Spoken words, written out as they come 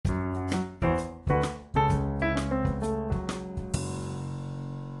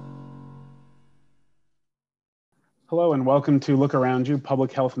Hello and welcome to Look Around You,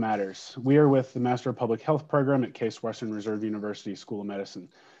 Public Health Matters. We are with the Master of Public Health program at Case Western Reserve University School of Medicine.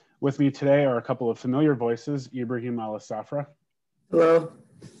 With me today are a couple of familiar voices, Ibrahim Al-Safra. Hello.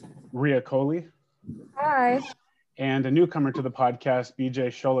 Ria Kohli. Hi. And a newcomer to the podcast, BJ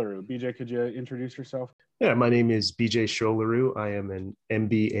Sholaru. BJ, could you introduce yourself? Yeah, my name is BJ Sholaru. I am an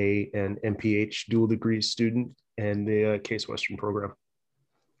MBA and MPH dual degree student in the Case Western program.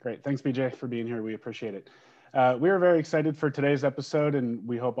 Great. Thanks, BJ, for being here. We appreciate it. We are very excited for today's episode, and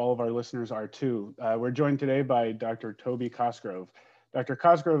we hope all of our listeners are too. We're joined today by Dr. Toby Cosgrove. Dr.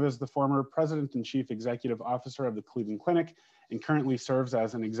 Cosgrove is the former President and Chief Executive Officer of the Cleveland Clinic and currently serves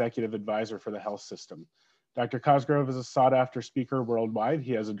as an executive advisor for the health system. Dr. Cosgrove is a sought-after speaker worldwide.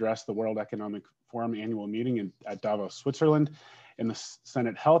 He has addressed the World Economic Forum annual meeting at Davos, Switzerland, and the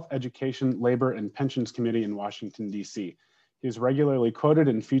Senate Health, Education, Labor, and Pensions Committee in Washington, D.C. He is regularly quoted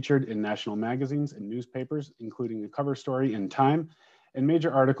and featured in national magazines and newspapers, including a cover story in Time and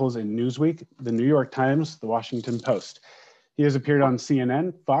major articles in Newsweek, the New York Times, the Washington Post. He has appeared on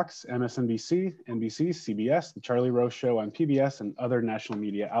CNN, Fox, MSNBC, NBC, CBS, The Charlie Rose Show on PBS, and other national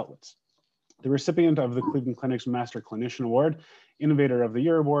media outlets. The recipient of the Cleveland Clinic's Master Clinician Award, Innovator of the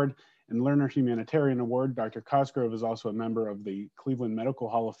Year Award, and Lerner Humanitarian Award, Dr. Cosgrove is also a member of the Cleveland Medical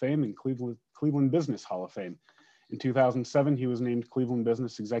Hall of Fame and Cleveland Business Hall of Fame. In 2007, he was named Cleveland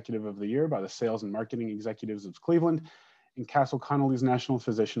Business Executive of the Year by the Sales and Marketing Executives of Cleveland and Castle Connolly's National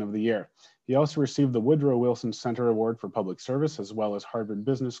Physician of the Year. He also received the Woodrow Wilson Center Award for Public Service, as well as Harvard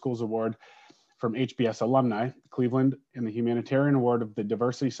Business School's Award from HBS alumni, Cleveland, and the Humanitarian Award of the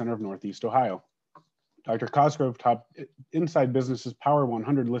Diversity Center of Northeast Ohio. Dr. Cosgrove topped Inside Business's Power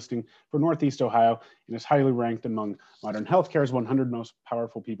 100 listing for Northeast Ohio and is highly ranked among Modern Healthcare's 100 most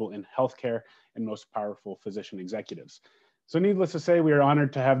powerful people in healthcare and most powerful physician executives. So needless to say, we are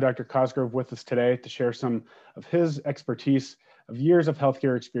honored to have Dr. Cosgrove with us today to share some of his expertise of years of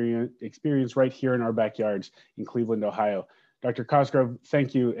healthcare experience right here in our backyards in Cleveland, Ohio. Dr. Cosgrove,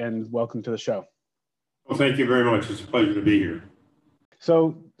 thank you and welcome to the show. Well, thank you very much. It's a pleasure to be here.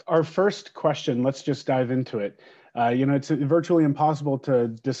 So our first question, let's just dive into it. It's virtually impossible to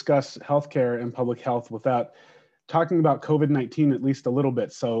discuss healthcare and public health without talking about COVID-19 at least a little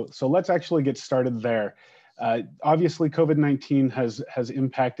bit. So let's actually get started there. Obviously, COVID-19 has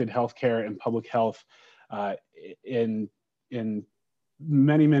impacted healthcare and public health in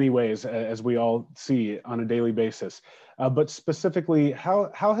many, many ways, as we all see on a daily basis. But specifically, how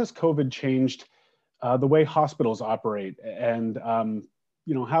has COVID changed the way hospitals operate? And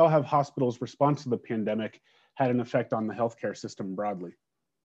how have hospitals' response to the pandemic had an effect on the healthcare system broadly?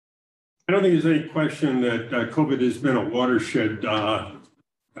 I don't think there's any question that COVID has been a watershed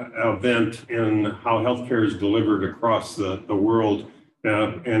event in how healthcare is delivered across the world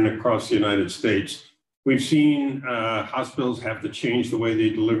and across the United States. We've seen hospitals have to change the way they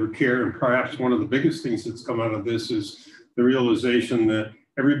deliver care, and perhaps one of the biggest things that's come out of this is the realization that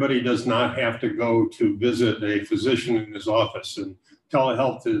everybody does not have to go to visit a physician in his office. And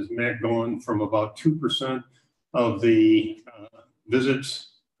telehealth is going from about 2% of the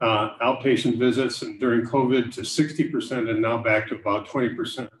visits, outpatient visits, and during COVID to 60%, and now back to about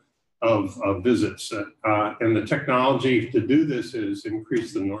 20% of visits. And the technology to do this has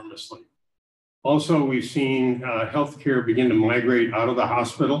increased enormously. Also, we've seen healthcare begin to migrate out of the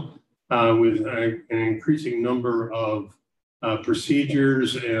hospital with an increasing number of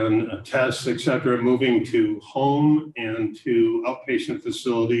procedures and tests, et cetera, moving to home and to outpatient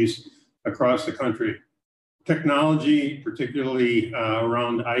facilities across the country. Technology, particularly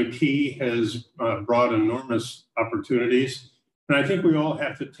around IT, has brought enormous opportunities. And I think we all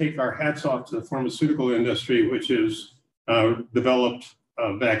have to take our hats off to the pharmaceutical industry, which has developed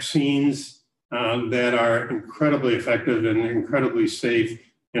vaccines that are incredibly effective and incredibly safe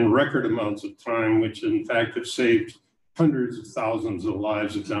in record amounts of time, which in fact have saved hundreds of thousands of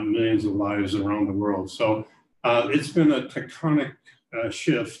lives, if not millions of lives around the world. So it's been a tectonic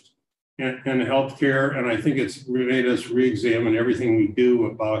shift in healthcare, and I think it's made us re-examine everything we do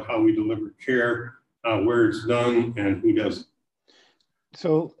about how we deliver care, where it's done, and who does it.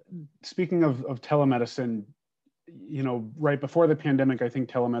 So speaking of telemedicine, right before the pandemic, I think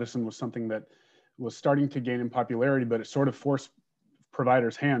telemedicine was something that was starting to gain in popularity, but it sort of forced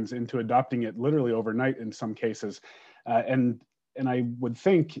providers' hands into adopting it literally overnight in some cases. And I would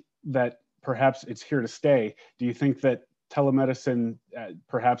think that perhaps it's here to stay. Do you think that telemedicine,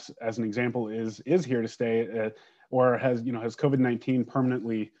 perhaps as an example, is here to stay, or has COVID-19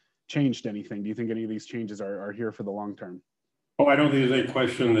 permanently changed anything? Do you think any of these changes are here for the long term? Oh, I don't think there's any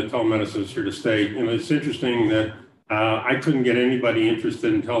question that telemedicine is here to stay. It's interesting that I couldn't get anybody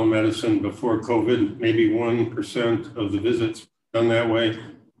interested in telemedicine before COVID. Maybe 1% of the visits done that way.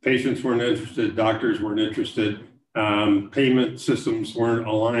 Patients weren't interested, doctors weren't interested, payment systems weren't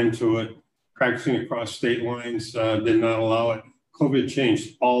aligned to it. Practicing across state lines did not allow it. COVID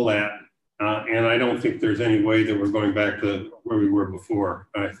changed all that. And I don't think there's any way that we're going back to where we were before.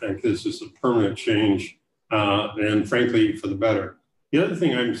 I think this is a permanent change, and frankly, for the better. The other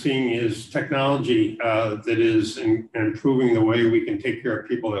thing I'm seeing is technology that is improving the way we can take care of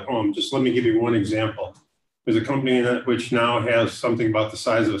people at home. Just let me give you one example. There's a company which now has something about the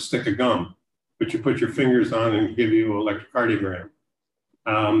size of a stick of gum, which you put your fingers on and give you an electrocardiogram.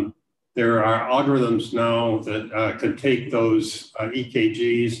 There are algorithms now that can take those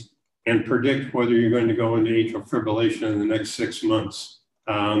EKGs and predict whether you're going to go into atrial fibrillation in the next 6 months.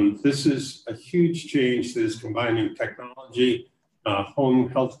 This is a huge change that is combining technology, home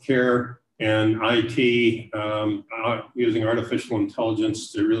healthcare, and IT, using artificial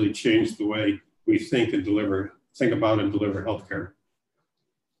intelligence to really change the way we think about and deliver healthcare.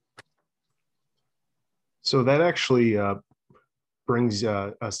 So that actually brings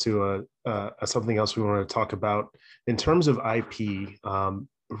us to something else we want to talk about. In terms of IP,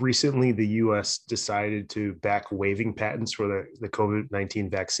 recently the US decided to back waiving patents for the COVID-19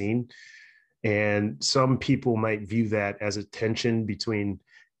 vaccine. And some people might view that as a tension between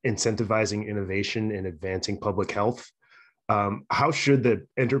incentivizing innovation and advancing public health. How should the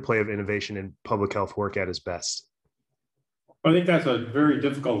interplay of innovation and public health work at its best? I think that's a very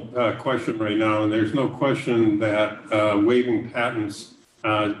difficult question right now, and there's no question that waiving patents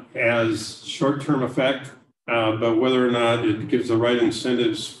has short-term effect, but whether or not it gives the right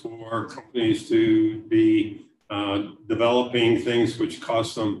incentives for companies to be developing things which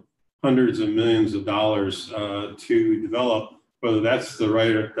cost them hundreds of millions of dollars to develop, whether that's the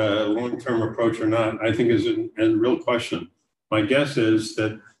right long-term approach or not, I think is a real question. My guess is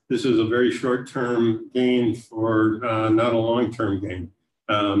that this is a very short-term gain for not a long-term gain.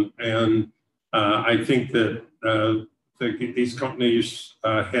 I think that these companies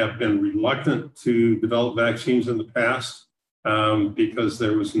have been reluctant to develop vaccines in the past because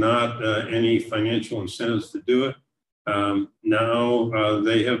there was not any financial incentives to do it. Now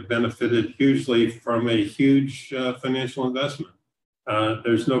they have benefited hugely from a huge financial investment.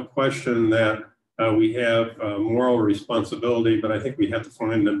 There's no question that we have moral responsibility, but I think we have to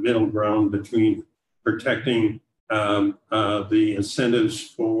find the middle ground between protecting the incentives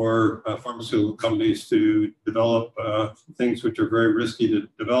for pharmaceutical companies to develop things which are very risky to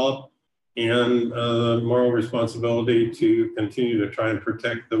develop, and moral responsibility to continue to try and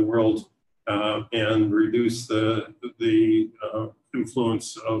protect the world and reduce the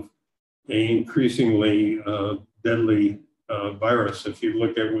influence of an increasingly deadly virus. If you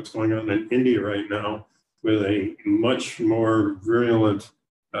look at what's going on in India right now with a much more virulent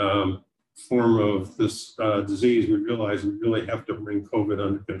form of this disease, we realize we really have to bring COVID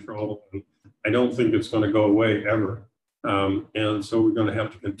under control. And I don't think it's going to go away ever. And so we're going to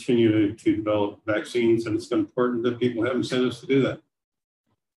have to continue to develop vaccines, and it's important that people have incentives to do that.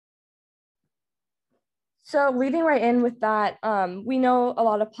 So leading right in with that, we know a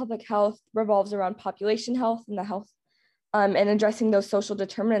lot of public health revolves around population health and the health and addressing those social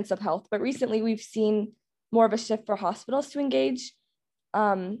determinants of health. But recently we've seen more of a shift for hospitals to engage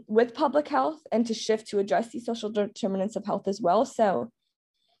with public health and to shift to address these social determinants of health as well. So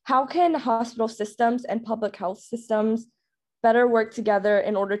how can hospital systems and public health systems better work together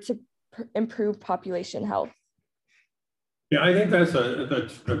in order to improve population health? Yeah, I think that's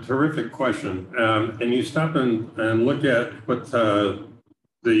a terrific question. And you stop and look at what the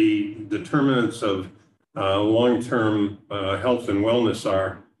determinants of long-term health and wellness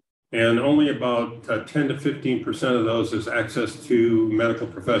are, and only about 10 to 15% of those is access to medical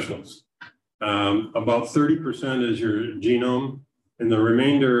professionals. About 30% is your genome, and the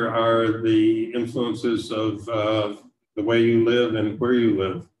remainder are the influences of the way you live and where you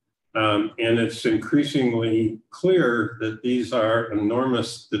live. And it's increasingly clear that these are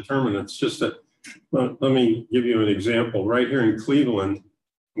enormous determinants. Let me give you an example. Right here in Cleveland,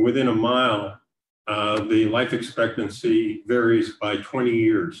 within a mile, the life expectancy varies by 20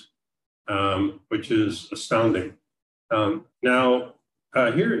 years, which is astounding. Now,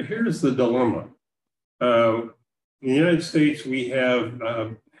 here's the dilemma. In the United States, we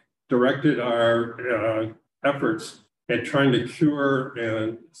have directed our efforts at trying to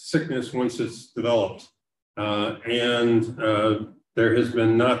cure sickness once it's developed. And there has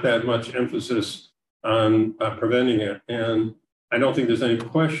been not that much emphasis on preventing it. And I don't think there's any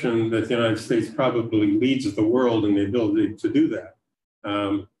question that the United States probably leads the world in the ability to do that.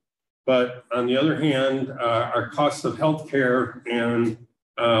 But on the other hand, our cost of healthcare and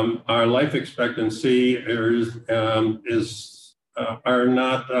our life expectancy are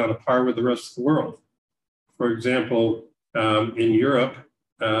not on a par with the rest of the world. For example, in Europe,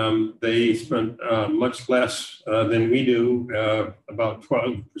 they spend much less than we do, about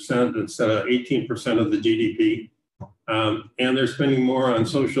 12% instead of 18% of the GDP. And they're spending more on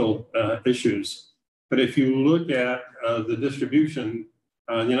social issues. But if you look at the distribution,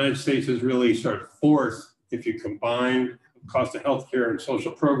 the United States is really sort of fourth if you combine cost of healthcare and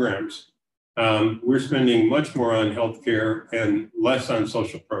social programs. We're spending much more on healthcare and less on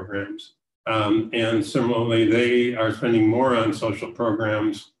social programs. And similarly, they are spending more on social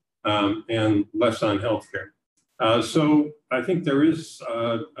programs and less on healthcare. So I think there is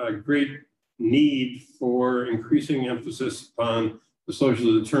a great need for increasing emphasis upon the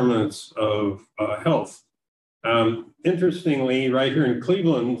social determinants of health. Interestingly, right here in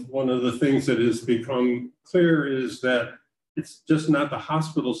Cleveland, one of the things that has become clear is that it's just not the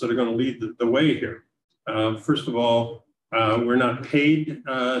hospitals that are going to lead the way here. First of all, we're not paid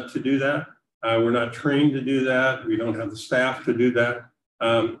to do that. We're not trained to do that. We don't have the staff to do that.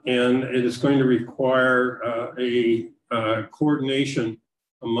 And it is going to require a coordination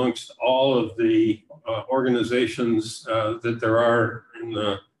amongst all of the organizations that there are in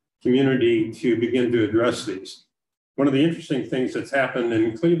the community to begin to address these. One of the interesting things that's happened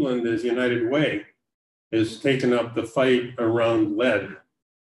in Cleveland is United Way has taken up the fight around lead.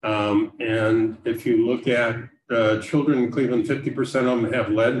 And if you look at children in Cleveland, 50% of them have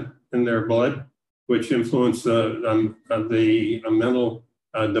lead in their blood, which influence the mental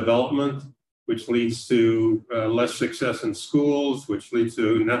development, which leads to less success in schools, which leads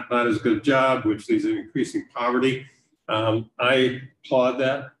to not as good a job, which leads to increasing poverty. I applaud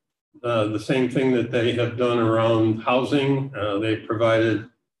that. The same thing that they have done around housing. They provided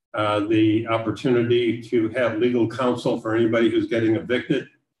the opportunity to have legal counsel for anybody who's getting evicted.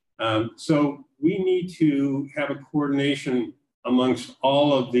 So we need to have a coordination amongst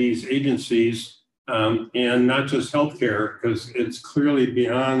all of these agencies and not just healthcare, because it's clearly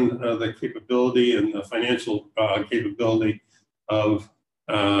beyond the capability and the financial capability of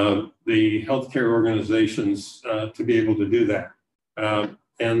the healthcare organizations to be able to do that.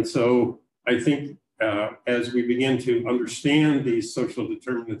 And so I think as we begin to understand these social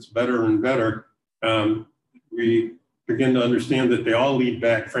determinants better and better, we begin to understand that they all lead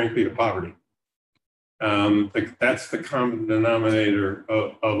back, frankly, to poverty. That's the common denominator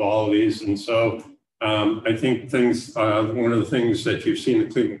of all of these. And so I think one of the things that you've seen the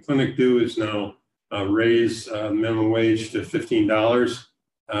Cleveland Clinic do is now raise minimum wage to $15.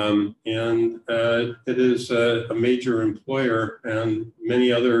 And it is a major employer, and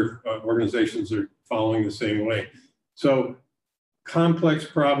many other organizations are following the same way. So complex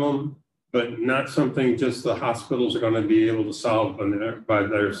problem, but not something just the hospitals are going to be able to solve by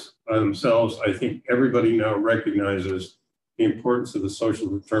themselves. I think everybody now recognizes the importance of the social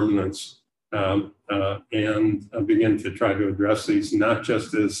determinants and begin to try to address these, not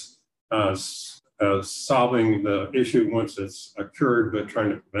just as solving the issue once it's occurred, but trying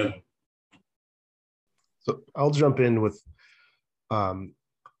to prevent it. So I'll jump in with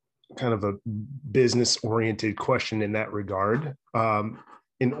kind of a business-oriented question in that regard.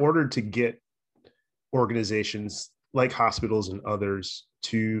 In order to get organizations like hospitals and others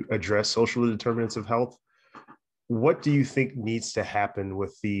to address social determinants of health, what do you think needs to happen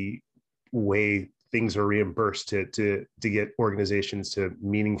with the way things are reimbursed to get organizations to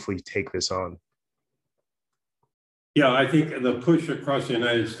meaningfully take this on? Yeah, I think the push across the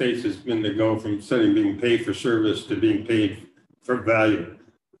United States has been to go from being paid for service to being paid for value.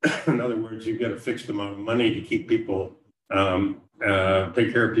 In other words, you get a fixed amount of money to keep people,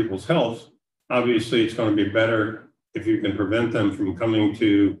 take care of people's health. Obviously, it's going to be better if you can prevent them from coming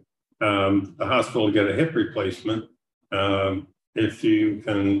to the hospital to get a hip replacement, if you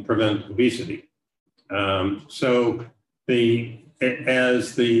can prevent obesity. So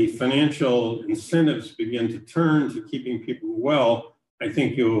as the financial incentives begin to turn to keeping people well, I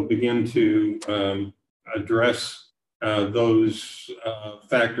think you'll begin to address those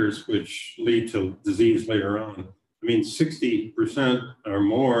factors which lead to disease later on. I mean, 60% or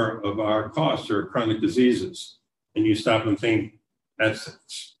more of our costs are chronic diseases. And you stop and think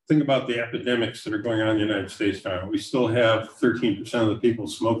about the epidemics that are going on in the United States now. We still have 13% of the people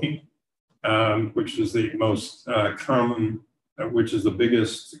smoking, which is the most common, which is the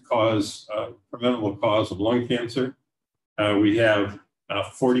biggest preventable cause of lung cancer. We have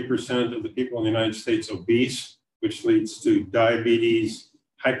 40% of the people in the United States obese, which leads to diabetes,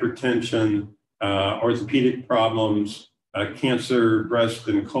 hypertension, orthopedic problems, cancer, breast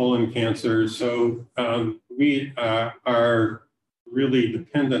and colon cancer. So we are really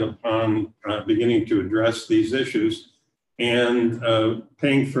dependent upon beginning to address these issues, and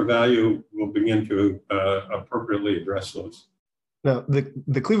paying for value will begin to appropriately address those. Now,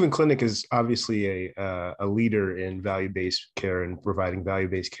 the Cleveland Clinic is obviously a leader in value-based care and providing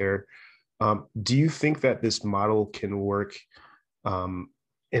value-based care. Do you think that this model can work on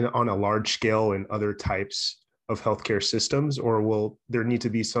a large scale in other types of healthcare systems, or will there need to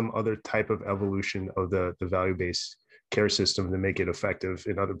be some other type of evolution of the value-based care system to make it effective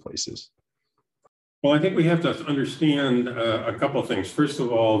in other places? Well, I think we have to understand a couple of things. First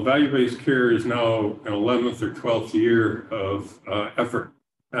of all, value-based care is now an 11th or 12th year of effort,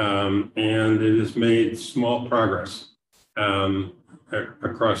 and it has made small progress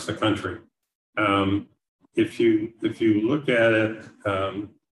across the country. If you look at it,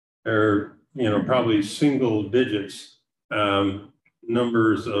 there are probably single digits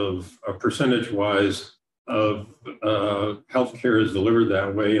numbers of percentage-wise of healthcare is delivered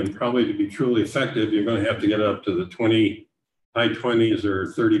that way, and probably to be truly effective, you're going to have to get up to the high 20s or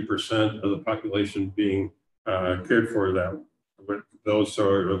 30% of the population being cared for with those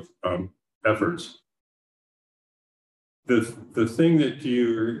sort of efforts. The thing that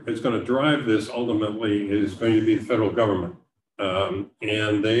is going to drive this ultimately is going to be the federal government,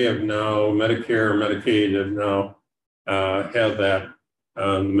 and they have now Medicare, Medicaid have now have that.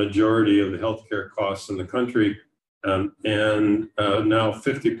 The majority of the healthcare costs in the country, and now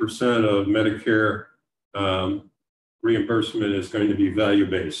 50% of Medicare reimbursement is going to be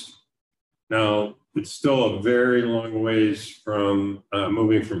value-based. Now, it's still a very long ways from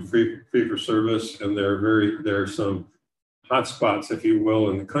moving from fee-for-service, and there are some hotspots, if you will,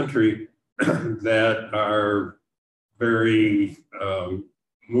 in the country that are very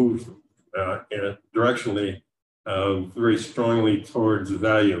moved directionally very strongly towards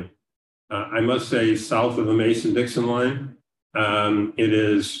value. I must say, south of the Mason-Dixon line, it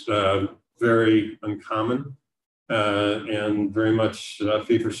is very uncommon and very much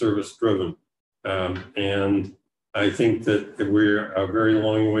fee-for-service driven. And I think that we're a very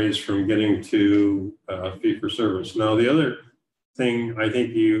long ways from getting to fee-for-service. Now, the other thing I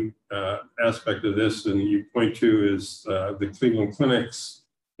think aspect of this, and you point to, is the Cleveland Clinics.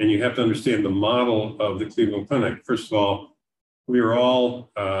 And you have to understand the model of the Cleveland Clinic. First of all, we are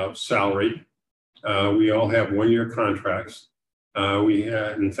all salaried. We all have one-year contracts.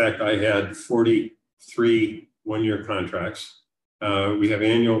 In fact, I had 43 one-year contracts. We have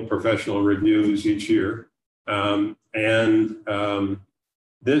annual professional reviews each year.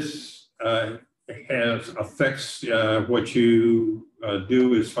 This affects what you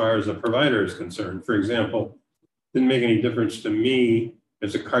do as far as a provider is concerned. For example, it didn't make any difference to me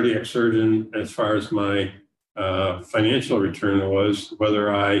as a cardiac surgeon as far as my financial return was,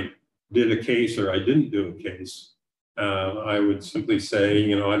 whether I did a case or I didn't do a case. I would simply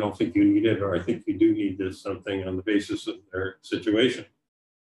say, I don't think you need it, or I think you do need this something on the basis of their situation.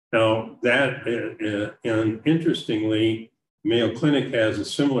 Now, and interestingly, Mayo Clinic has a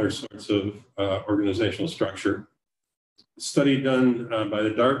similar sorts of organizational structure. A study done by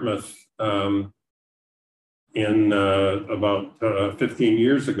the Dartmouth in about 15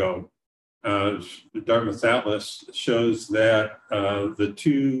 years ago, the Dartmouth Atlas shows that the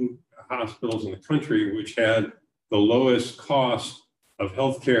two hospitals in the country which had the lowest cost of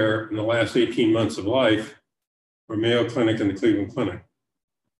healthcare in the last 18 months of life were Mayo Clinic and the Cleveland Clinic.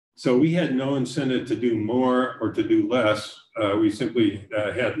 So we had no incentive to do more or to do less. We simply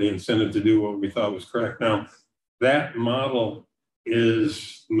had the incentive to do what we thought was correct. Now, that model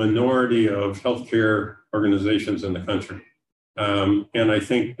is minority of healthcare organizations in the country. And I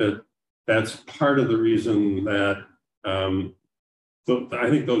think that that's part of the reason that I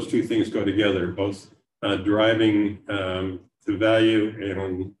think those two things go together, both driving the value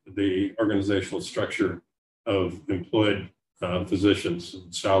and the organizational structure of employed physicians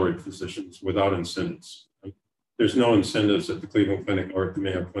and salaried physicians without incentives. There's no incentives at the Cleveland Clinic or at the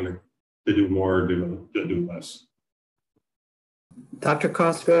Mayo Clinic to do more or to do less. Dr.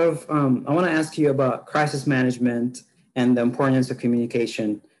 Cosgrove, I want to ask you about crisis management and the importance of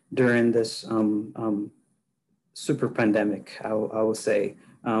communication during this super pandemic, I will say,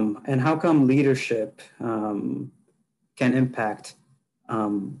 and how come leadership can impact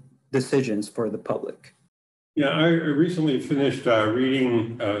decisions for the public? Yeah, I recently finished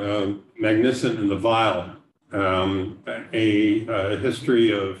reading Magnificent and the Vile, a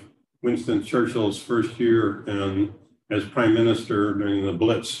history of Winston Churchill's first year as Prime Minister during the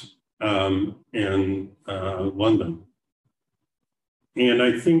Blitz in London. And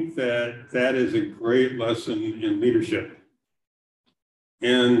I think that is a great lesson in leadership.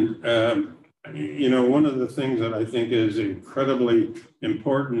 And, one of the things that I think is incredibly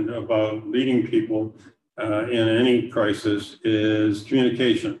important about leading people in any crisis is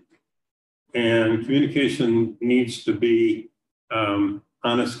communication. And communication needs to be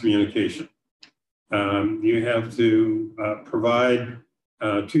honest communication. You have to provide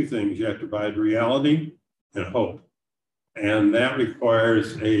two things. You have to provide reality and hope. And that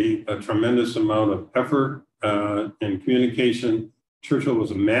requires a tremendous amount of effort and communication. Churchill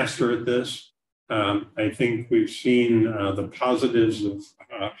was a master at this. I think we've seen the positives of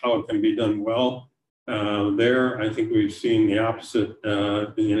how it can be done well. There, I think we've seen the opposite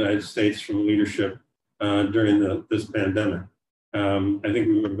in the United States from leadership during this pandemic. I think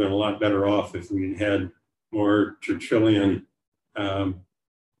we would have been a lot better off if we had more Churchillian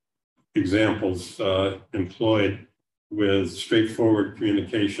examples employed with straightforward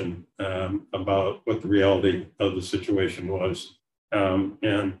communication about what the reality of the situation was. And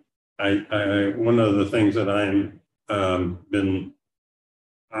one of the things that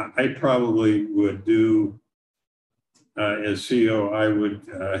I probably would do as CEO, I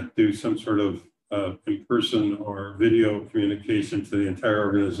would do some sort of in-person or video communication to the entire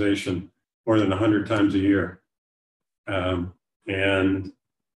organization more than 100 times a year. And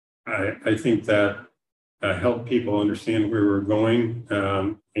I think that helped people understand where we're going.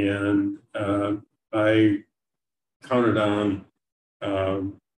 And I counted on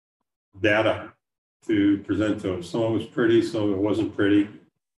data to present to us. Some of it was pretty, some of it wasn't pretty,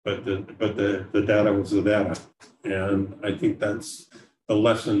 but the data was the data. And I think that's the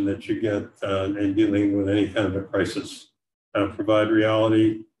lesson that you get in dealing with any kind of a crisis. Provide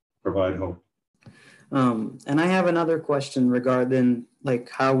reality, provide hope. And I have another question regarding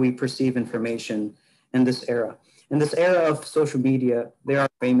how we perceive information in this era. In this era of social media, there are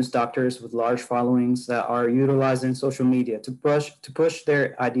famous doctors with large followings that are utilizing social media to push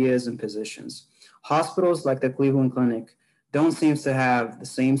their ideas and positions. Hospitals like the Cleveland Clinic don't seem to have the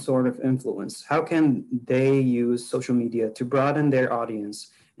same sort of influence. How can they use social media to broaden their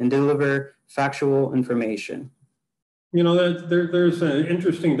audience and deliver factual information? There's an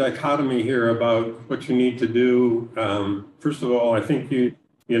interesting dichotomy here about what you need to do. First of all, I think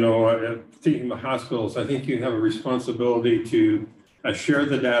thinking the hospitals, I think you have a responsibility to share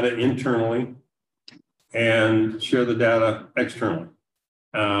the data internally and share the data externally.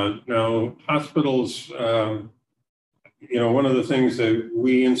 Now, hospitals, one of the things that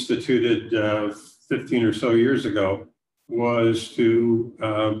we instituted 15 or so years ago was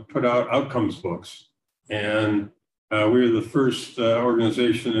to put out outcomes books. And we were the first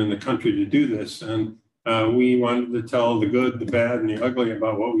organization in the country to do this. And we wanted to tell the good, the bad, and the ugly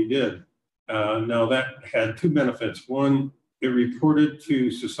about what we did. Now that had two benefits. One, it reported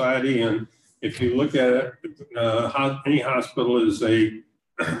to society. And if you look at it, any hospital is a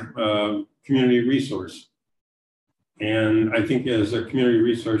community resource. And I think as a community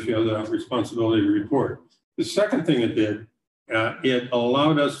resource, you have the responsibility to report. The second thing it did, it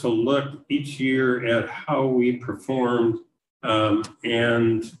allowed us to look each year at how we performed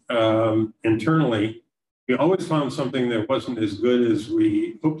and internally, we always found something that wasn't as good as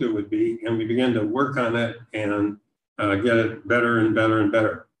we hoped it would be, and we began to work on it and get it better and better and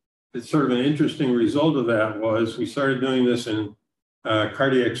better. It's sort of an interesting result of that was we started doing this in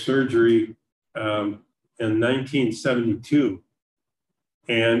cardiac surgery in 1972.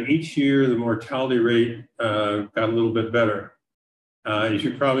 And each year the mortality rate got a little bit better. As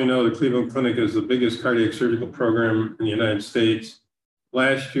you probably know, the Cleveland Clinic is the biggest cardiac surgical program in the United States.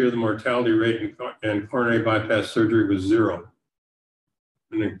 Last year, the mortality rate in coronary bypass surgery was 0.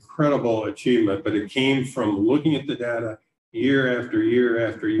 An incredible achievement, but it came from looking at the data year after year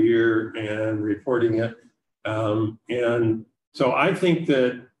after year and reporting it. And so I think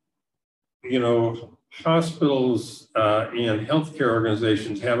that, hospitals and healthcare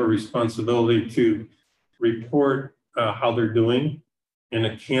organizations have a responsibility to report how they're doing in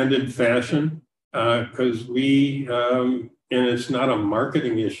a candid fashion, because and it's not a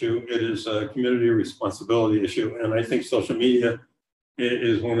marketing issue, it is a community responsibility issue. And I think social media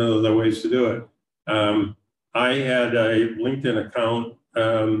is one of the ways to do it. I had a LinkedIn account,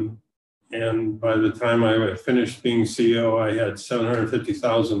 and by the time I finished being CEO, I had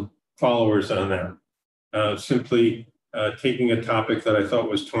 750,000 followers on that. Simply taking a topic that I thought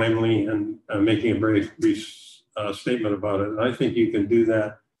was timely and making a very brief statement about it. And I think you can do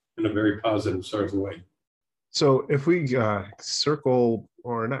that in a very positive sort of way. So if we circle,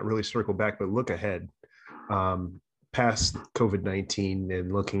 or not really circle back, but look ahead past COVID-19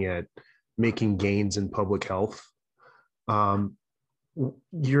 and looking at making gains in public health,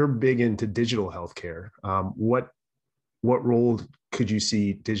 you're big into digital healthcare. What role could you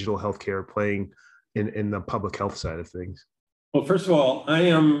see digital healthcare playing in the public health side of things? Well, first of all, I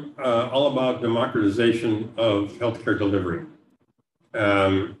am all about democratization of healthcare delivery.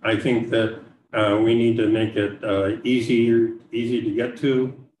 I think that we need to make it easy to get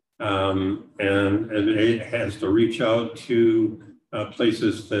to, and it has to reach out to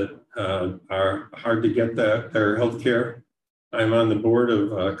places that are hard to get their healthcare. I'm on the board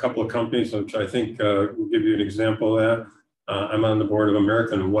of a couple of companies, which I think will give you an example of that. I'm on the board of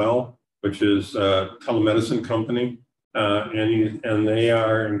American Well, which is a telemedicine company. And they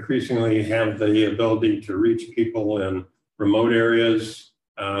are increasingly have the ability to reach people in remote areas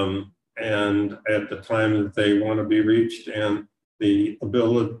and at the time that they want to be reached, and the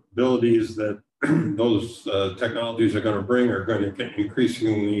abilities that those technologies are going to bring are going to get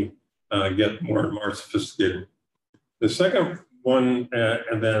increasingly get more and more sophisticated. The second one that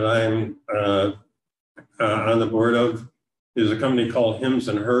I'm on the board of is a company called Hims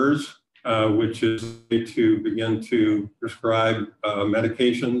and Hers, which is to begin to prescribe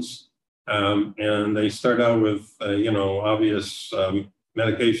medications. And they start out with, obvious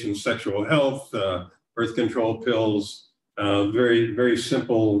medications, sexual health, birth control pills, very, very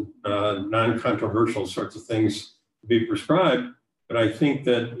simple, non-controversial sorts of things to be prescribed. But I think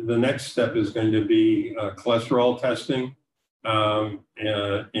that the next step is going to be cholesterol testing.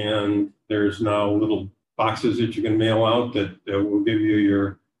 And there's now little boxes that you can mail out that will give you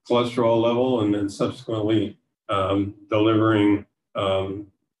your cholesterol level, and then subsequently delivering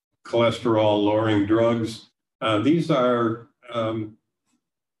cholesterol lowering drugs. These are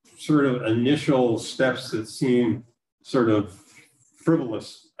sort of initial steps that seem sort of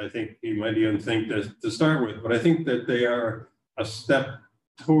frivolous, I think you might even think to start with, but I think that they are a step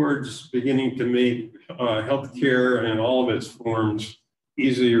towards beginning to make healthcare in all of its forms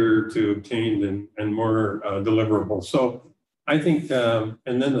easier to obtain and more deliverable. So I think,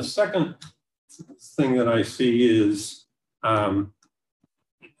 and then the second thing that I see is,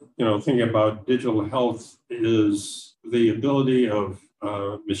 thinking about digital health is the ability of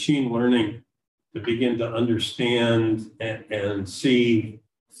machine learning to begin to understand and see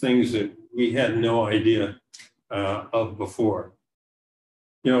things that we had no idea of before.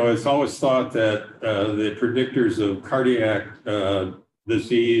 It's always thought that the predictors of cardiac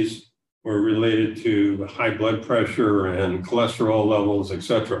disease were related to high blood pressure and cholesterol levels, et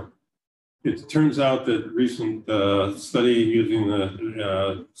cetera. It turns out that recent study using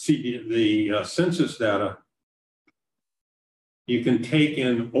the census data, you can take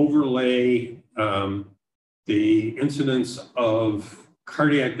and overlay the incidence of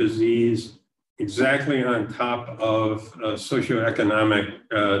cardiac disease exactly on top of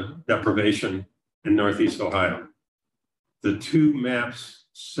socioeconomic deprivation in Northeast Ohio. The two maps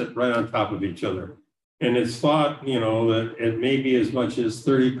sit right on top of each other. And it's thought, that it may be as much as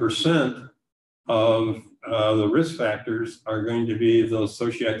 30% of the risk factors are going to be those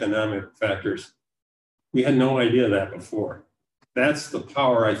socioeconomic factors. We had no idea that before. That's the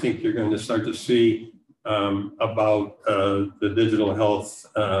power I think you're going to start to see about the digital health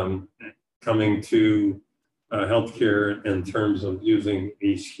coming to healthcare in terms of using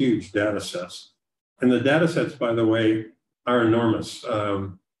these huge data sets. And the data sets, by the way, are enormous.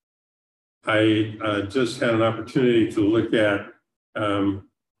 I just had an opportunity to look at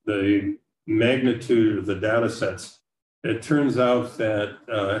the magnitude of the data sets. It turns out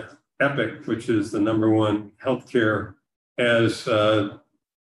that Epic, which is the #1 healthcare, has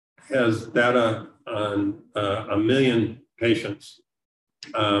data on 1 million patients.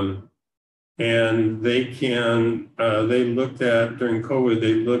 And they looked at, during COVID,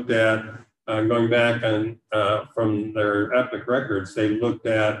 they looked at, going back and from their Epic records, they looked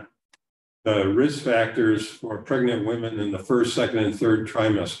at the risk factors for pregnant women in the first, second, and third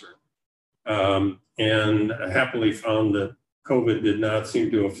trimester. And happily found that COVID did not seem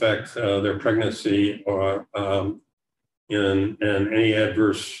to affect their pregnancy or in any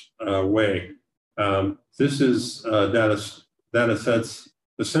adverse way. This is data sets,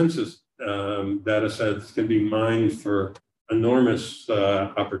 the census data sets can be mined for enormous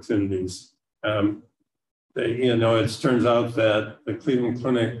opportunities. It turns out that the Cleveland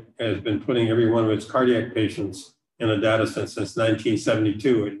Clinic has been putting every one of its cardiac patients in a data set since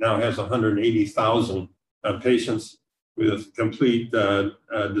 1972. It now has 180,000 patients with complete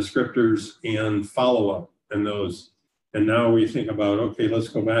descriptors and follow-up in those. And now we think about, okay, let's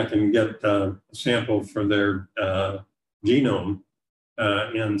go back and get a sample for their genome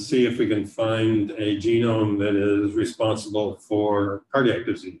and see if we can find a genome that is responsible for cardiac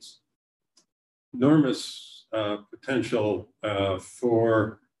disease. Enormous potential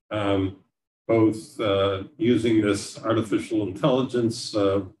for both using this artificial intelligence,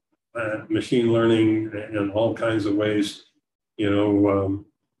 machine learning, and all kinds of ways. You know,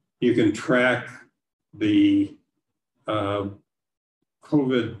 you can track the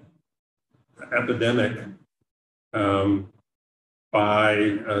COVID epidemic by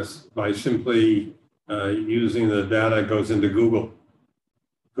simply using the data that goes into Google.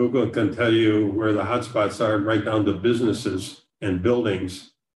 Google can tell you where the hotspots are, right down to businesses and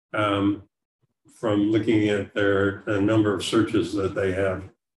buildings, from looking at the number of searches that they have.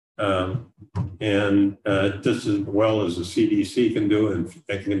 And just as well as the CDC can do it, and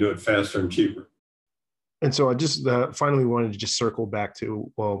they can do it faster and cheaper. And so I just finally wanted to just circle back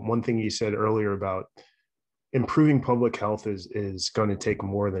to, well, one thing you said earlier about improving public health is going to take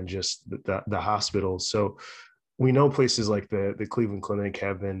more than just the hospitals. So we know places like the Cleveland Clinic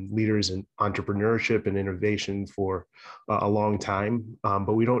have been leaders in entrepreneurship and innovation for a long time,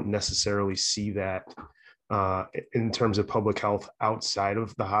 but we don't necessarily see that in terms of public health outside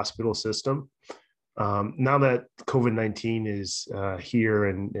of the hospital system. Now that COVID-19 is here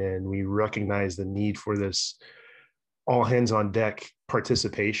and we recognize the need for this all hands on deck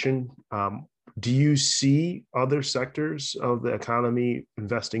participation, do you see other sectors of the economy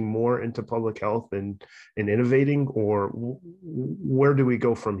investing more into public health and innovating, or where do we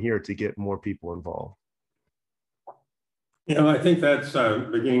go from here to get more people involved? You know, I think that's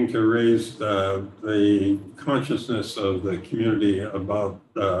beginning to raise the consciousness of the community about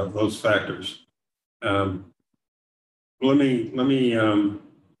those factors. Let me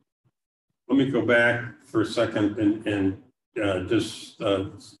go back for a second and just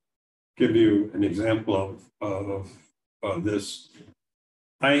give you an example of this.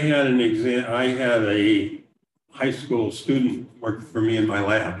 I had a high school student work for me in my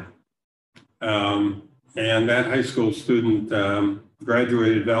lab. And that high school student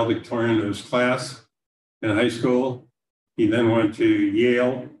graduated valedictorian of his class in high school. He then went to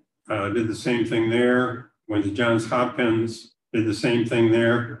Yale, did the same thing there, went to Johns Hopkins, did the same thing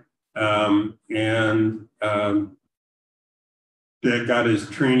there, and got his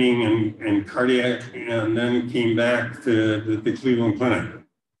training in cardiac, and then came back to the Cleveland Clinic.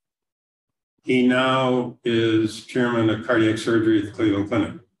 He now is chairman of cardiac surgery at the Cleveland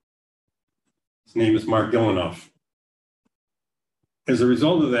Clinic. His name is Mark Gilinoff. As a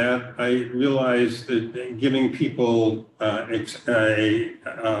result of that, I realized that giving people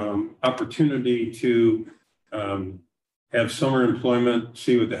opportunity to have summer employment,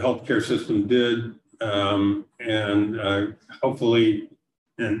 see what the healthcare system did, and hopefully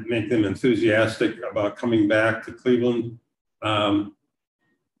make them enthusiastic about coming back to Cleveland.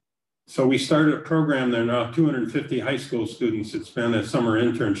 So we started a program. There are now 250 high school students that spend a summer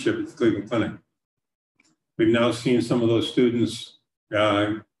internship at the Cleveland Clinic. We've now seen some of those students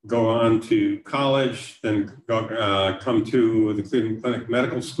go on to college, then come to the Cleveland Clinic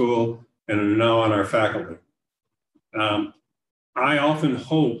Medical School, and are now on our faculty. I often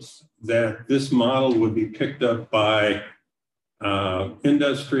hope that this model would be picked up by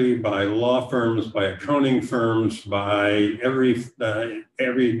industry, by law firms, by accounting firms, by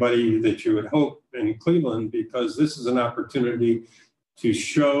everybody that you would hope in Cleveland, because this is an opportunity to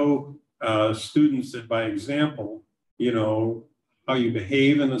show students that by example, you know, how you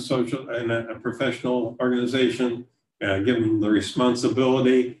behave in a professional organization, give them the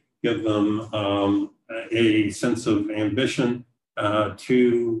responsibility, give them a sense of ambition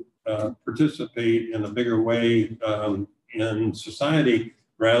to participate in a bigger way in society,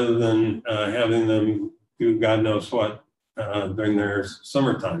 rather than having them do God knows what during their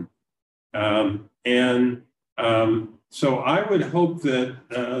summertime. So I would hope that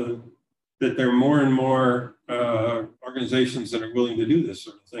that there are more and more organizations that are willing to do this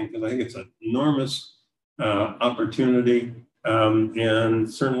sort of thing, because I think it's an enormous opportunity.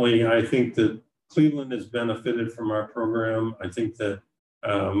 And certainly I think that Cleveland has benefited from our program. I think that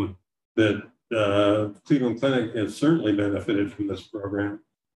Cleveland Clinic has certainly benefited from this program.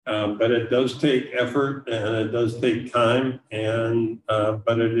 But it does take effort and it does take time, and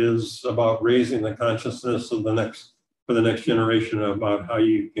but it is about raising the consciousness of for the next generation about how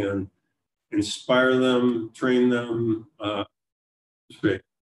you can inspire them, train them,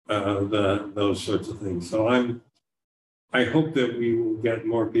 those sorts of things. So I hope that we will get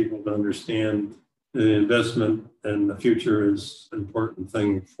more people to understand the investment and the future is an important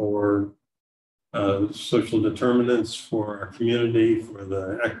thing for social determinants, for our community, for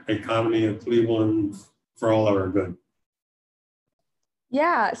the economy of Cleveland, for all our good.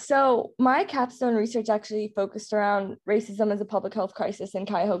 Yeah, so my capstone research actually focused around racism as a public health crisis in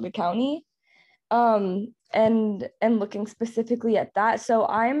Cuyahoga County, and looking specifically at that. So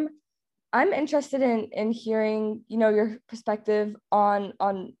I'm I'm interested in hearing, your perspective on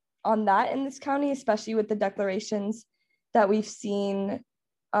that in this county, especially with the declarations that we've seen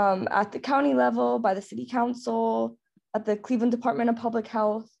at the county level, by the city council, at the Cleveland Department of Public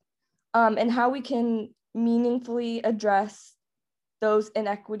Health, and how we can meaningfully address those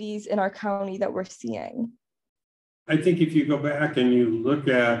inequities in our county that we're seeing. I think if you go back and you look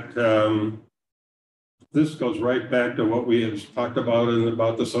at, this goes right back to what we have talked about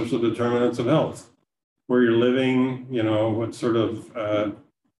about the social determinants of health, where you're living, what sort of,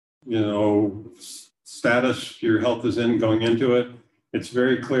 status your health is in going into it. It's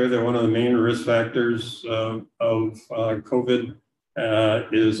very clear that one of the main risk factors of COVID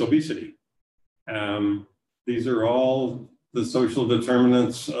is obesity. These are all the social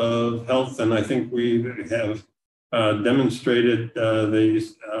determinants of health, and I think we have demonstrated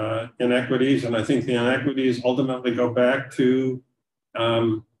these inequities, and I think the inequities ultimately go back to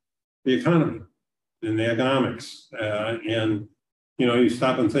the economy and the economics. And you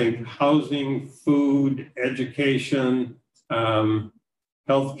stop and think housing, food, education,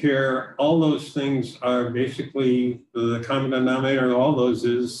 healthcare, all those things are basically the common denominator of all those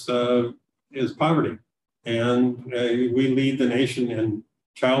is poverty. And we lead the nation in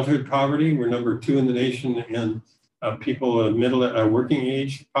childhood poverty. We're number 2 in the nation in people of working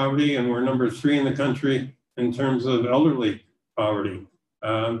age poverty, and we're number 3 in the country in terms of elderly poverty.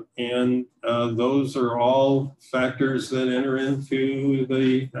 And those are all factors that enter into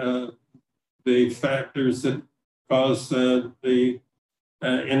the factors that cause the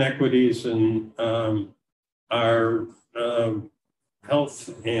inequities in our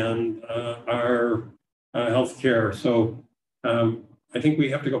health and our healthcare. So I think we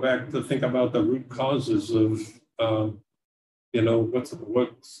have to go back to think about the root causes of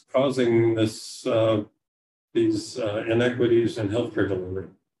what's causing this these inequities in healthcare delivery.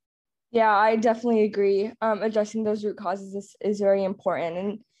 Yeah, I definitely agree. Addressing those root causes is very important.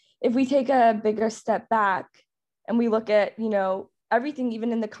 And if we take a bigger step back and we look at, everything,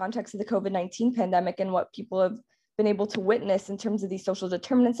 even in the context of the COVID-19 pandemic and what people have been able to witness in terms of these social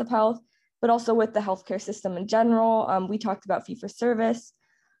determinants of health, but also with the healthcare system in general. We talked about fee-for-service,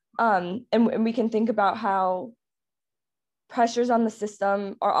 and we can think about how pressures on the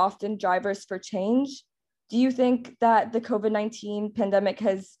system are often drivers for change. Do you think that the COVID-19 pandemic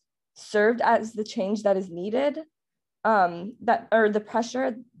has served as the change that is needed, or the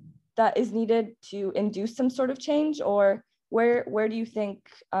pressure that is needed to induce some sort of change, or where do you think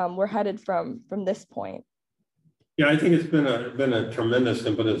we're headed from this point? Yeah, I think it's been a tremendous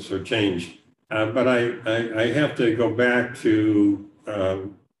impetus for change, but I have to go back to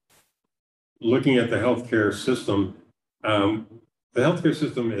looking at the healthcare system. The healthcare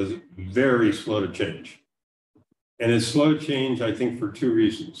system is very slow to change. And it's slow to change, I think, for 2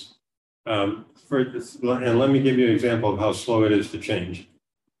 reasons. And let me give you an example of how slow it is to change.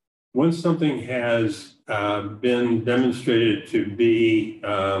 Once something has been demonstrated to be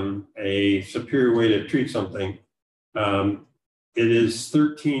a superior way to treat something, it is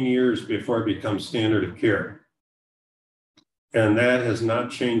 13 years before it becomes standard of care. And that has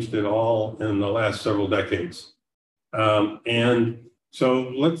not changed at all in the last several decades. And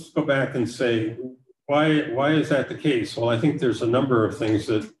so let's go back and say, why is that the case? Well, I think there's a number of things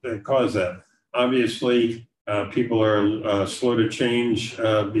that cause that. Obviously, people are slow to change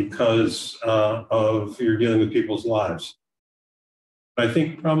because of you're dealing with people's lives. I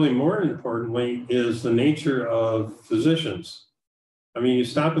think probably more importantly is the nature of physicians. I mean, you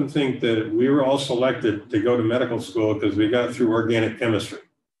stop and think that we were all selected to go to medical school because we got through organic chemistry.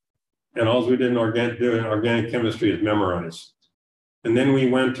 And all we did in organic chemistry is memorize. And then we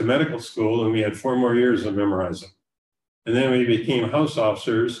went to medical school and we had 4 more years of memorizing. And then we became house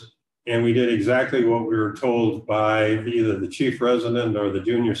officers and we did exactly what we were told by either the chief resident or the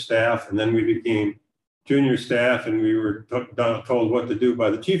junior staff. And then we became junior staff and we were told what to do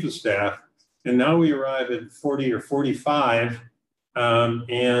by the chief of staff. And now we arrive at 40 or 45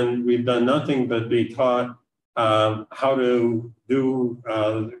 and we've done nothing but be taught how to do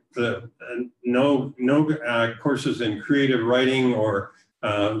no courses in creative writing or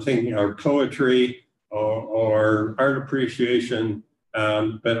thinking or poetry or art appreciation,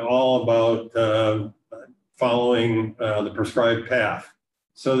 but all about following the prescribed path.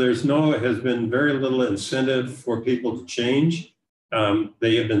 So has been very little incentive for people to change.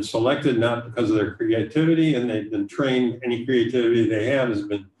 They have been selected not because of their creativity, and they've been trained. Any creativity they have has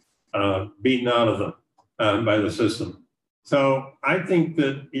been beaten out of them by the system. So I think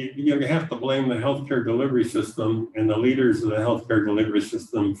that you have to blame the healthcare delivery system and the leaders of the healthcare delivery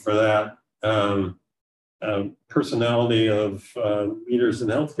system for that personality of leaders in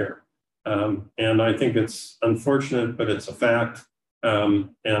healthcare. And I think it's unfortunate, but it's a fact. And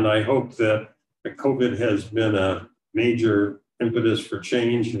I hope that COVID has been a major impetus for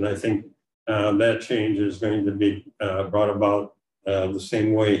change. And I think that change is going to be brought about the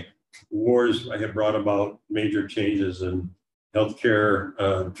same way wars have brought about major changes in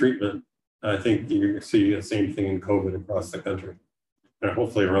healthcare treatment. I think you see the same thing in COVID across the country and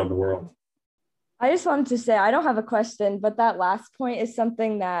hopefully around the world. I just wanted to say, I don't have a question, but that last point is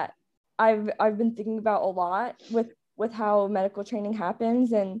something that I've been thinking about a lot with how medical training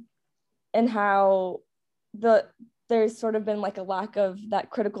happens and how there's sort of been like a lack of that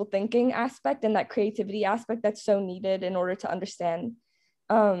critical thinking aspect and that creativity aspect that's so needed in order to understand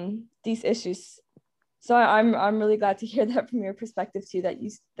these issues. So I'm really glad to hear that from your perspective too, that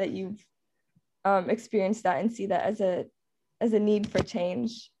you've experienced that and see that as a need for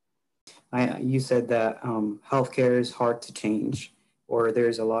change. You said that healthcare is hard to change, or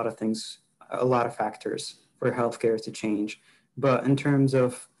there's a lot of factors for healthcare to change. But in terms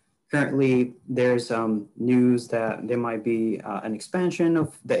of currently, there's news that there might be an expansion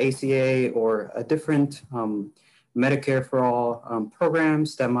of the ACA or a different Medicare for all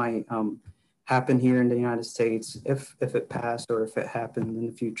programs that might happen here in the United States if it passed or if it happened in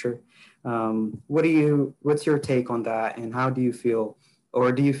the future. What's your take on that, and how do you feel,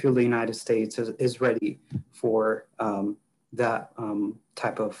 or do you feel the United States is ready for that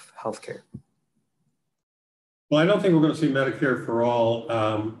type of healthcare? Well, I don't think we're going to see Medicare for all.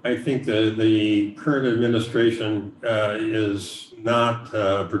 I think the current administration is not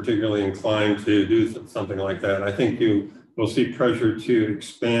particularly inclined to do something like that. I think you will see pressure to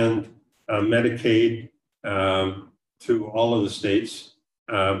expand Medicaid to all of the states,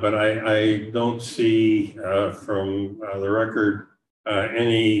 but I don't see from the record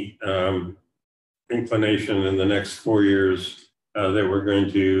any inclination in the next 4 years that we're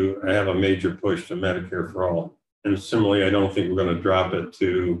going to have a major push to Medicare for all. And similarly, I don't think we're going to drop it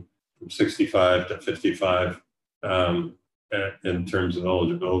to from 65 to 55 in terms of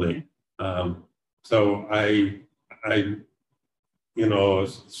eligibility. So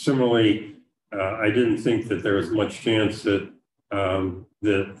similarly, I didn't think that there was much chance that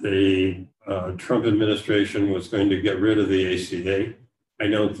the Trump administration was going to get rid of the ACA. I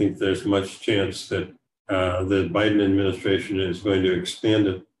don't think there's much chance that the Biden administration is going to expand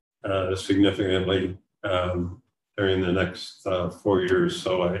it significantly during the next 4 years.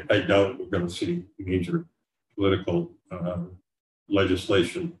 So I doubt we're going to see major political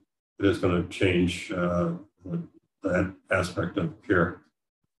legislation that is going to change that aspect of care.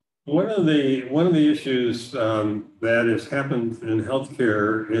 One of the issues that has happened in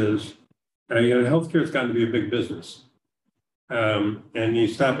healthcare is healthcare has gotten to be a big business, and you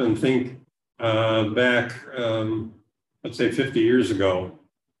stop and think back, let's say 50 years ago.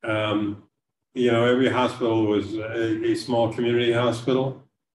 Every hospital was a small community hospital.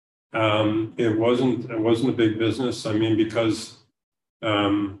 It wasn't a big business. I mean, because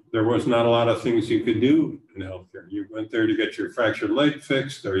there was not a lot of things you could do in healthcare. You went there to get your fractured leg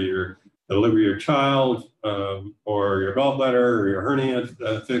fixed, or deliver your child, or your gallbladder, or your hernia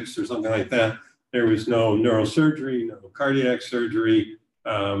fixed, or something like that. There was no neurosurgery, no cardiac surgery,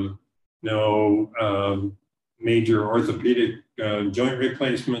 no major orthopedic joint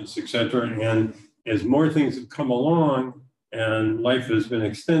replacements, et cetera. And as more things have come along and life has been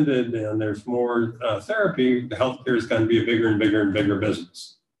extended and there's more therapy, the healthcare is going to be a bigger and bigger and bigger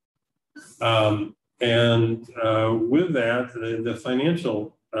business. And with that, the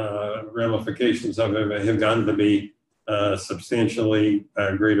financial ramifications of it have gotten to be substantially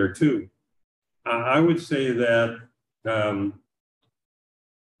greater too. I would say that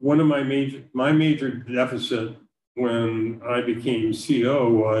one of my major deficit when I became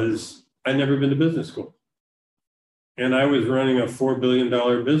CEO was I'd never been to business school. And I was running a $4 billion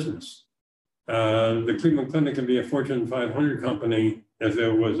business. The Cleveland Clinic can be a Fortune 500 company if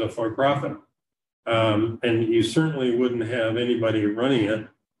it was a for-profit. And you certainly wouldn't have anybody running it,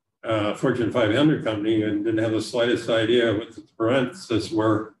 Fortune 500 company, and didn't have the slightest idea what the parentheses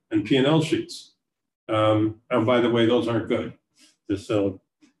were in P&L sheets. And by the way, those aren't good. Just so.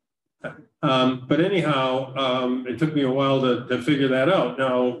 But anyhow, it took me a while to figure that out.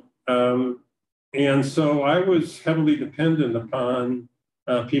 Now, and so I was heavily dependent upon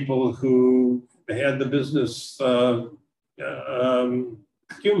people who had the business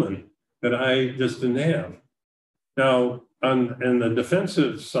acumen that I just didn't have. Now, on the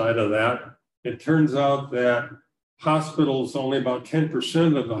defensive side of that, it turns out that hospitals, only about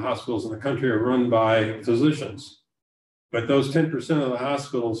 10% of the hospitals in the country are run by physicians. But those 10% of the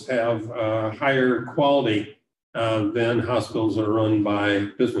hospitals have higher quality than hospitals that are run by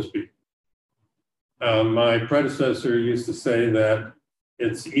business people. My predecessor used to say that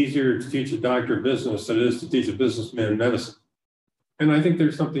it's easier to teach a doctor business than it is to teach a businessman medicine. And I think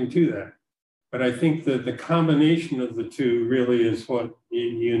there's something to that. But I think that the combination of the two really is what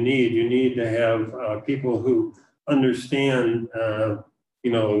you need. You need to have people who understand,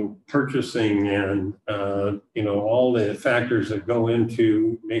 purchasing and, all the factors that go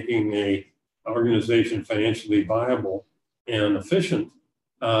into making a organization financially viable and efficient,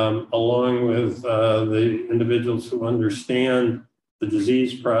 along with the individuals who understand the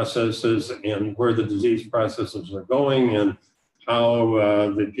disease processes and where the disease processes are going and how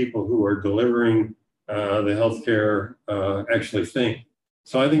the people who are delivering the healthcare actually think.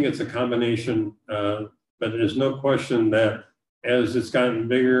 So I think it's a combination, but there's no question that as it's gotten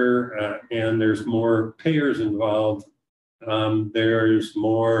bigger and there's more payers involved, there's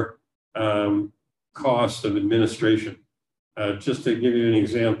more cost of administration. Just to give you an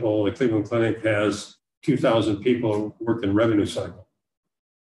example, the Cleveland Clinic has 2,000 people who work in revenue cycle.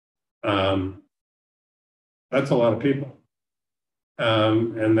 That's a lot of people.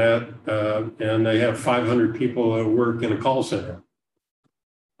 And they have 500 people that work in a call center.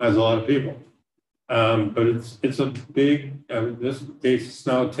 That's a lot of people. But it's a big, this case is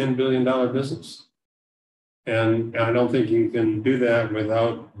now a $10 billion business. And I don't think you can do that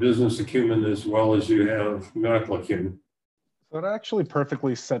without business acumen as well as you have medical acumen. So it actually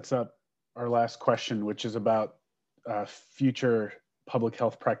perfectly sets up our last question, which is about future public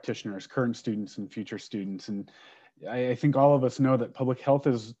health practitioners, current students and future students. And I think all of us know that public health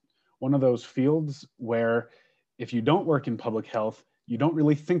is one of those fields where if you don't work in public health, you don't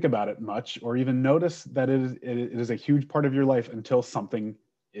really think about it much or even notice that it is a huge part of your life until something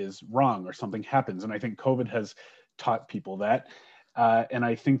is wrong or something happens. And I think COVID has taught people that. And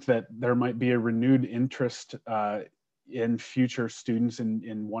I think that there might be a renewed interest in future students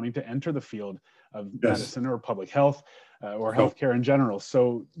in wanting to enter the field of medicine or public health or healthcare in general.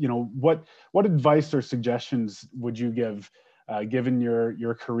 So, what advice or suggestions would you give, given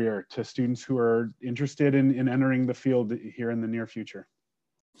your career, to students who are interested in entering the field here in the near future?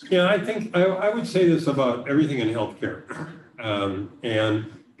 Yeah, I think I would say this about everything in healthcare.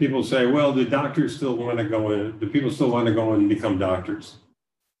 And people say, well, do doctors still want to go in? Do people still want to go and become doctors?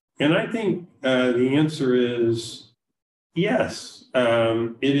 And I think the answer is yes.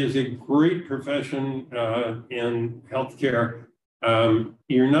 It is a great profession in healthcare.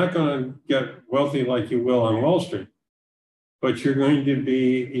 You're not going to get wealthy like you will on Wall Street, but you're going to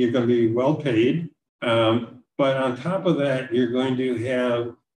be well paid. But on top of that, you're going to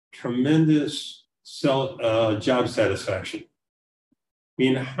have tremendous job satisfaction. I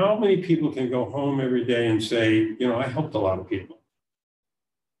mean, how many people can go home every day and say, I helped a lot of people?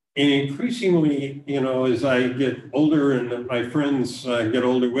 And increasingly, as I get older and my friends get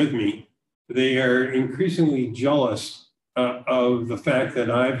older with me, they are increasingly jealous of the fact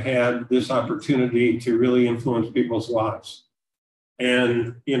that I've had this opportunity to really influence people's lives.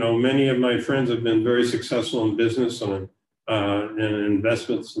 And, many of my friends have been very successful in business and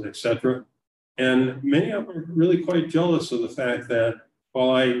investments, and et cetera. And many of them are really quite jealous of the fact that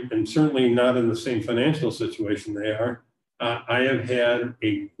while I am certainly not in the same financial situation they are, I have had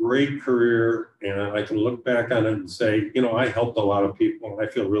a great career, and I can look back on it and say, I helped a lot of people, and I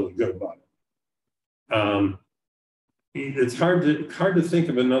feel really good about it. It's hard to think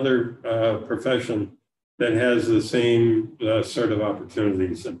of another profession that has the same sort of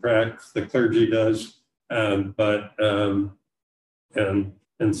opportunities. In practice, the clergy does, but and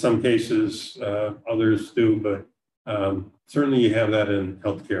in some cases, others do, but certainly you have that in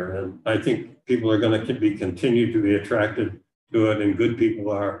healthcare. And I think people are going to continue to be attracted to it, and good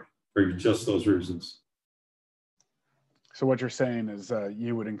people are, for just those reasons. So what you're saying is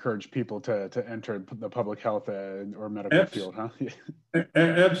you would encourage people to enter the public health or medical field, huh?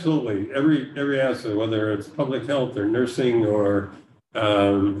 Absolutely. Every aspect, whether it's public health or nursing or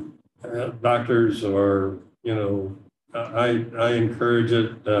doctors or, I encourage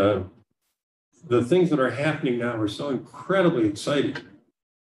it. The things that are happening now are so incredibly exciting.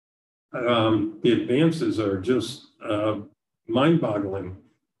 The advances are just mind-boggling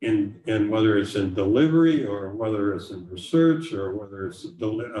in whether it's in delivery or whether it's in research or whether it's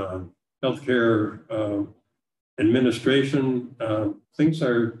healthcare administration. Things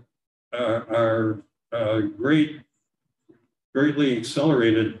are greatly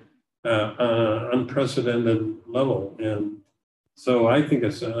accelerated on an unprecedented level, and so I think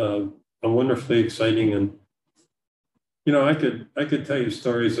it's a wonderfully exciting. And I could tell you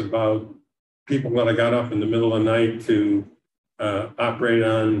stories about people that I got up in the middle of the night to operate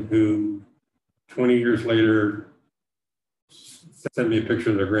on, who 20 years later send me a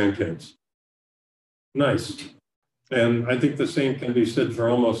picture of their grandkids. Nice. And I think the same can be said for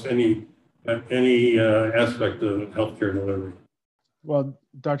almost any aspect of healthcare delivery. Well,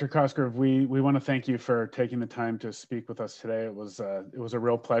 Dr. Cosgrove, we want to thank you for taking the time to speak with us today. It was a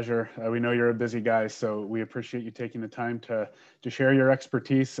real pleasure. We know you're a busy guy, so we appreciate you taking the time to share your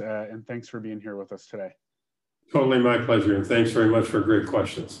expertise, and thanks for being here with us today. Totally my pleasure, and thanks very much for great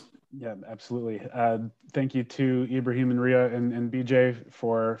questions. Yeah, absolutely. Thank you to Ibrahim and Ria and BJ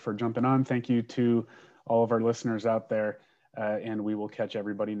for jumping on. Thank you to all of our listeners out there, and we will catch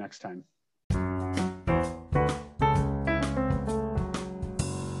everybody next time.